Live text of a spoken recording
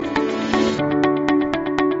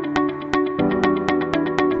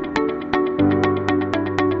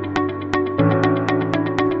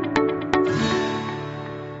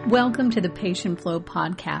welcome to the Patient Flow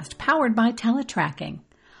podcast powered by Teletracking.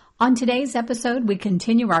 On today's episode, we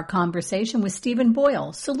continue our conversation with Stephen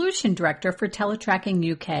Boyle, Solution Director for Teletracking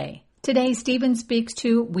UK. Today, Stephen speaks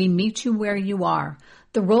to We Meet You Where You Are,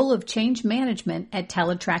 the role of change management at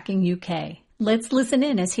Teletracking UK. Let's listen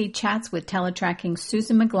in as he chats with Teletracking's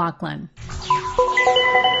Susan McLaughlin.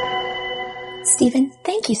 Stephen,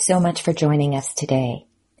 thank you so much for joining us today.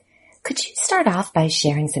 Could you start off by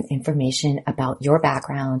sharing some information about your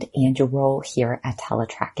background and your role here at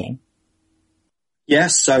Teletracking?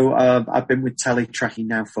 Yes, so I've been with Teletracking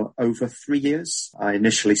now for over 3 years. I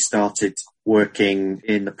initially started working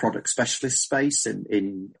in the product specialist space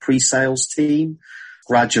in pre-sales team.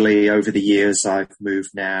 Gradually over the years, I've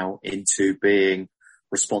moved now into being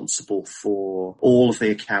responsible for all of the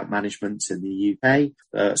account management in the UK,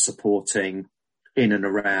 supporting in and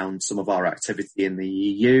around some of our activity in the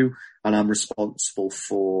EU, and I'm responsible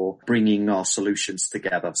for bringing our solutions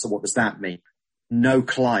together. So what does that mean? No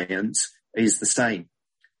client is the same.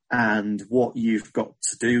 And what you've got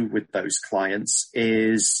to do with those clients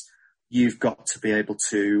is you've got to be able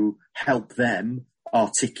to help them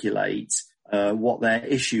articulate what their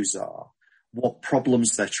issues are, what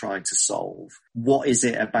problems they're trying to solve, what is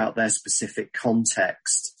it about their specific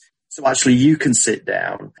context. So actually you can sit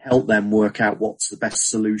down, help them work out what's the best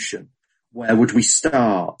solution. Where would we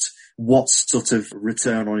start? What sort of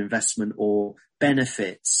return on investment or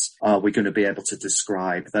benefits are we going to be able to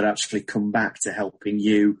describe that actually come back to helping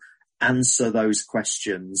you answer those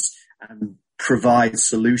questions and provide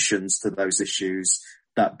solutions to those issues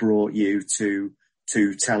that brought you to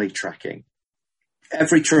Teletracking?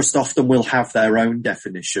 Every trust often will have their own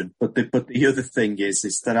definition, but the other thing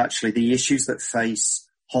is that actually the issues that face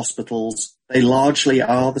hospitals, they largely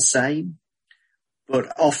are the same,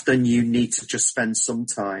 but often you need to just spend some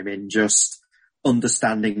time in just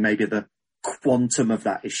understanding maybe the quantum of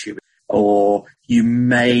that issue, or you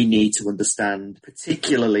may need to understand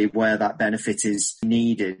particularly where that benefit is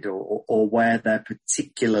needed or where they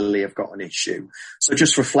particularly have got an issue. So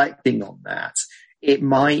just reflecting on that, it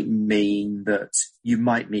might mean that you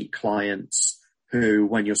might meet clients who,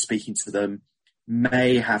 when you're speaking to them,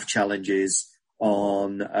 may have challenges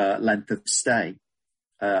on length of stay,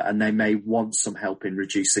 and they may want some help in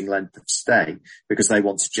reducing length of stay because they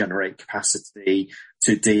want to generate capacity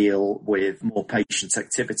to deal with more patient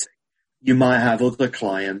activity. You might have other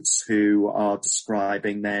clients who are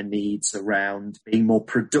describing their needs around being more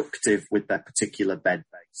productive with their particular bed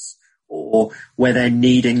base, or where they're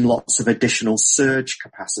needing lots of additional surge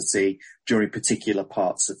capacity during particular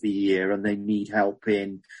parts of the year, and they need help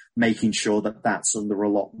in making sure that that's under a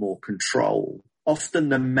lot more control. Often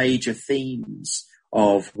the major themes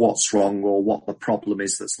of what's wrong or what the problem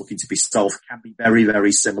is that's looking to be solved can be very,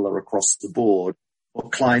 very similar across the board,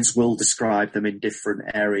 but clients will describe them in different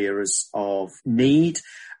areas of need,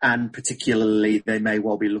 and particularly they may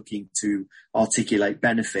well be looking to articulate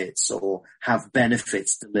benefits or have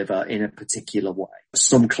benefits deliver in a particular way.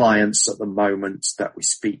 Some clients at the moment that we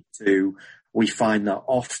speak to, we find that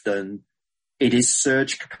often it is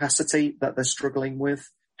surge capacity that they're struggling with.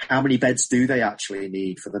 How many beds do they actually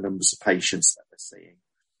need for the numbers of patients that they're seeing?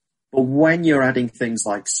 But when you're adding things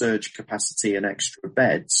like surge capacity and extra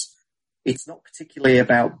beds, it's not particularly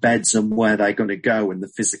about beds and where they're going to go and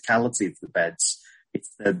the physicality of the beds. It's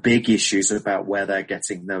the big issues about where they're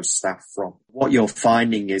getting those staff from. What you're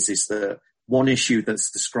finding is that one issue that's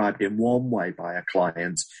described in one way by a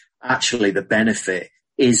client, actually the benefit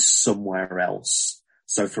is somewhere else.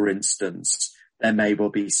 So for instance, there may well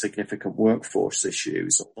be significant workforce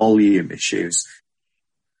issues or volume issues.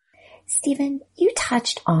 Stephen, you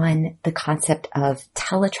touched on the concept of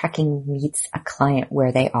teletracking meets a client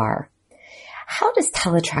where they are. How does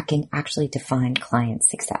teletracking actually define client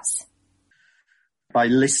success? By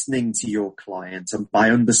listening to your client and by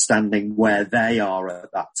understanding where they are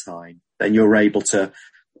at that time, then you're able to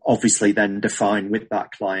obviously then define with that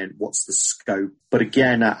client what's the scope. But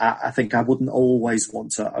again, I think I wouldn't always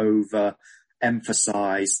want to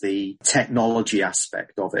overemphasize the technology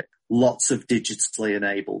aspect of it. Lots of digitally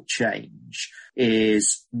enabled change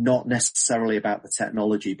is not necessarily about the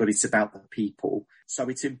technology, but it's about the people. So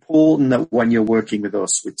it's important that when you're working with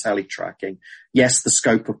us with Teletracking, yes, the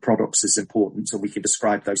scope of products is important and we can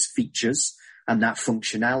describe those features and that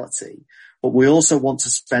functionality, but we also want to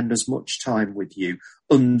spend as much time with you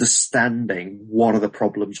understanding what are the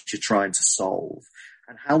problems you're trying to solve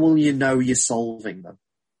and how will you know you're solving them?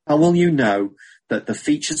 How will you know that the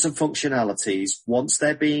features and functionalities, once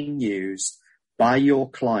they're being used by your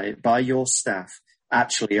client, by your staff,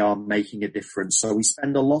 actually are making a difference? So we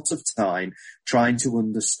spend a lot of time trying to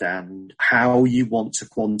understand how you want to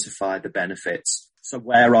quantify the benefits. So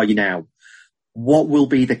where are you now? What will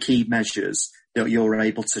be the key measures that you're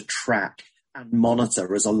able to track and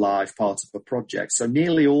monitor as a live part of the project? So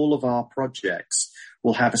nearly all of our projects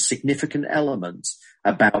will have a significant element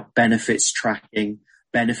about benefits tracking,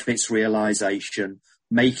 benefits realization,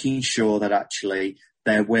 making sure that actually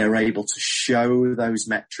we're able to show those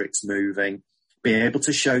metrics moving, be able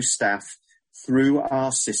to show staff through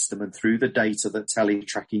our system and through the data that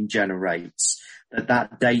Teletracking generates,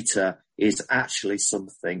 that data is actually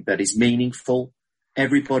something that is meaningful.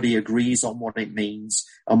 Everybody agrees on what it means,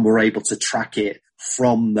 and we're able to track it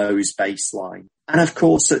from those baselines. And of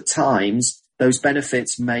course, at times, those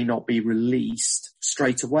benefits may not be released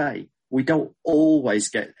straight away. We don't always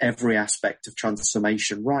get every aspect of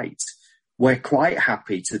transformation right. We're quite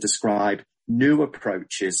happy to describe new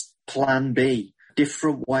approaches, plan B,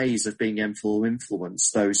 different ways of being able to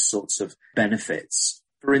influence those sorts of benefits.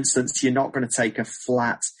 For instance, you're not going to take a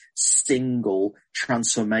flat, single,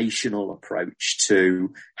 transformational approach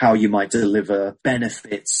to how you might deliver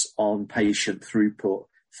benefits on patient throughput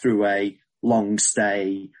through a long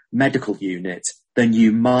stay medical unit than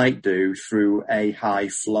you might do through a high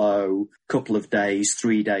flow, couple of days,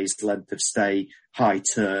 3 days length of stay, high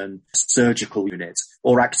turn surgical unit,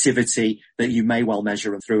 or activity that you may well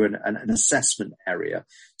measure through an assessment area.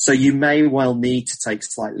 So you may well need to take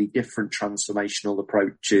slightly different transformational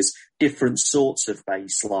approaches, different sorts of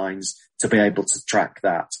baselines to be able to track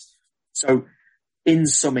that. So in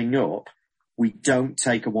summing up, we don't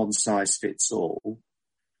take a one size fits all,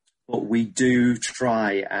 but we do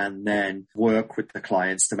try and then work with the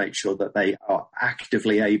clients to make sure that they are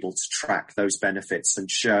actively able to track those benefits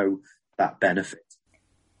and show that benefit.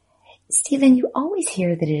 Stephen, you always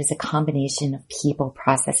hear that it is a combination of people,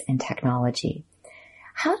 process, and technology.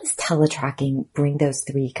 How does teletracking bring those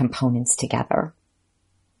three components together?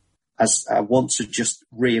 As I want to just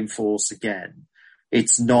reinforce again,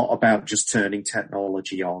 it's not about just turning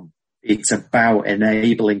technology on. It's about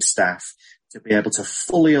enabling staff to be able to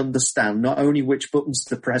fully understand not only which buttons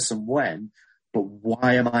to press and when, but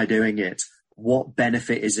why am I doing it? What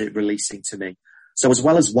benefit is it releasing to me? So as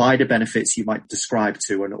well as wider benefits you might describe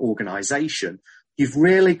to an organization, you've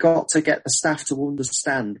really got to get the staff to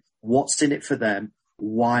understand what's in it for them.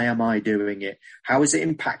 Why am I doing it? How is it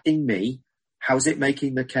impacting me? How is it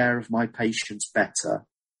making the care of my patients better?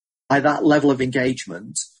 By that level of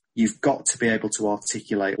engagement, you've got to be able to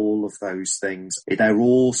articulate all of those things. They're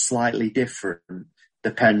all slightly different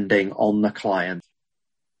depending on the client.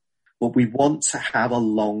 But we want to have a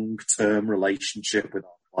long-term relationship with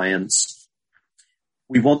our clients.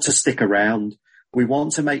 We want to stick around. We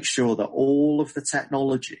want to make sure that all of the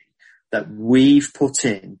technology that we've put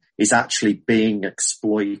in is actually being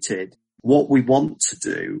exploited. What we want to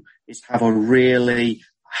do is have a really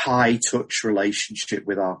high-touch relationship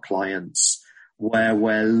with our clients, where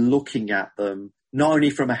we're looking at them not only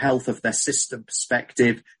from a health of their system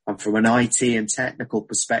perspective and from an IT and technical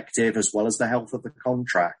perspective, as well as the health of the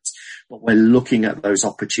contract, but we're looking at those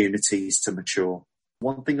opportunities to mature.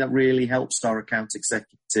 One thing that really helps our account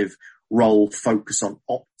executive role focus on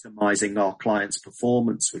optimizing our clients'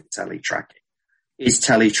 performance with teletracking is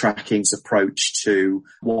teletracking's approach to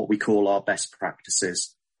what we call our best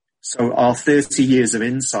practices. So our 30 years of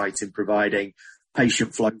insight in providing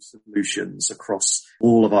patient flow solutions across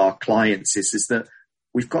all of our clients is that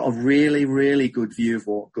we've got a really, really good view of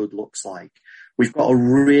what good looks like. We've got a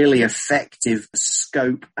really effective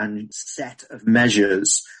scope and set of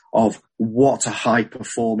measures of what a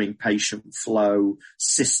high-performing patient flow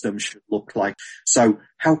system should look like. So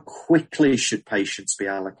how quickly should patients be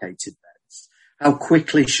allocated beds? How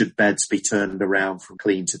quickly should beds be turned around from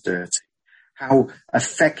clean to dirty? How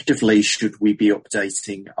effectively should we be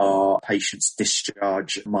updating our patients'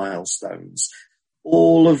 discharge milestones?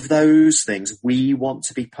 All of those things, we want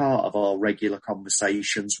to be part of our regular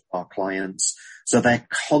conversations with our clients, so they're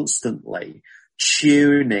constantly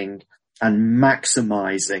tuning and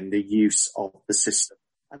maximizing the use of the system.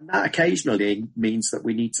 And that occasionally means that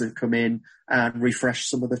we need to come in and refresh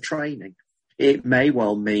some of the training. It may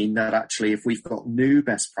well mean that actually if we've got new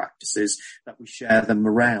best practices, that we share them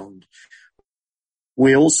around.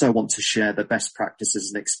 We also want to share the best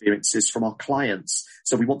practices and experiences from our clients.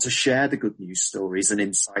 So we want to share the good news stories and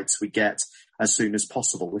insights we get as soon as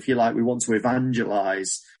possible. If you like, we want to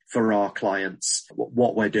evangelize for our clients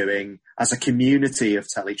what we're doing as a community of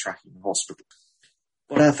teletracking hospitals.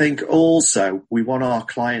 But I think also we want our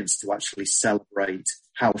clients to actually celebrate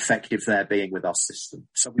how effective they're being with our system.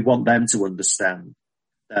 So we want them to understand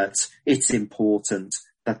that it's important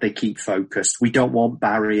that they keep focused. We don't want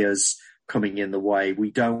barriers coming in the way.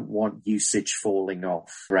 We don't want usage falling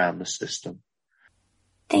off around the system.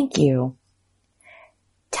 Thank you.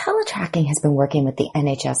 Teletracking has been working with the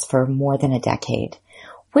NHS for more than a decade.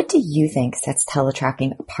 What do you think sets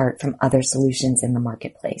teletracking apart from other solutions in the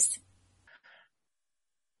marketplace?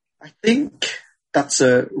 I think that's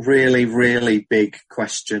a really, really big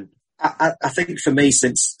question. I think for me,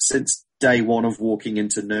 since day one of walking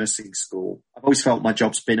into nursing school, I've always felt my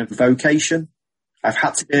job's been a vocation. I've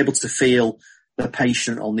had to be able to feel the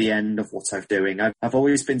patient on the end of what I'm doing. I've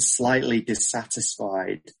always been slightly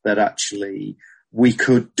dissatisfied that actually we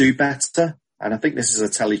could do better. And I think this is a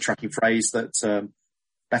teletracking phrase that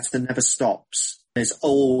better never stops. There's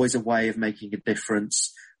always a way of making a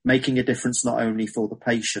difference not only for the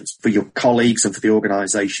patients, for your colleagues and for the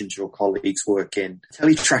organisations your colleagues work in.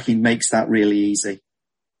 Teletracking makes that really easy.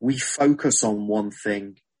 We focus on one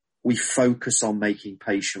thing. We focus on making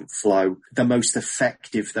patient flow the most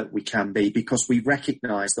effective that we can be, because we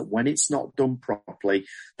recognise that when it's not done properly,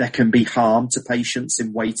 there can be harm to patients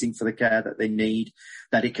in waiting for the care that they need,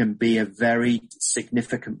 that it can be a very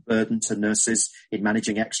significant burden to nurses in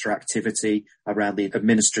managing extra activity around the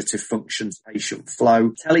administrative functions, patient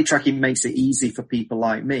flow. Teletracking makes it easy for people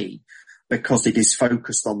like me because it is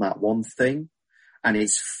focused on that one thing. And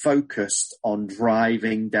it's focused on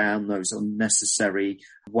driving down those unnecessary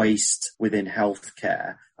waste within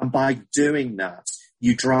healthcare. And by doing that,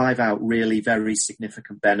 you drive out really very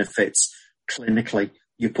significant benefits clinically.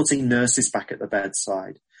 You're putting nurses back at the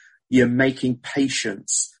bedside. You're making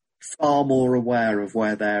patients far more aware of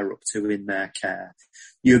where they're up to in their care.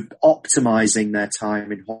 You're optimizing their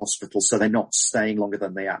time in hospital so they're not staying longer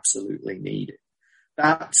than they absolutely need.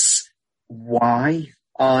 That's why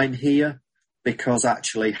I'm here. Because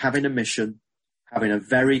actually having a mission, having a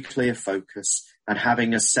very clear focus, and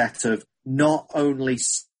having a set of not only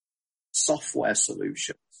software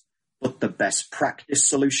solutions, but the best practice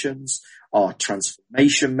solutions, our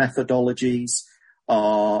transformation methodologies,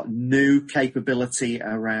 our new capability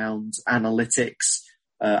around analytics,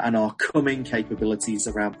 and our coming capabilities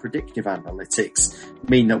around predictive analytics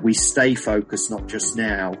mean that we stay focused not just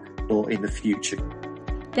now, but in the future.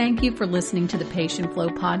 Thank you for listening to the Patient Flow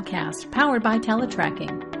podcast, powered by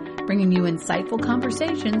Teletracking, bringing you insightful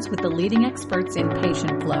conversations with the leading experts in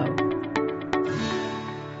patient flow.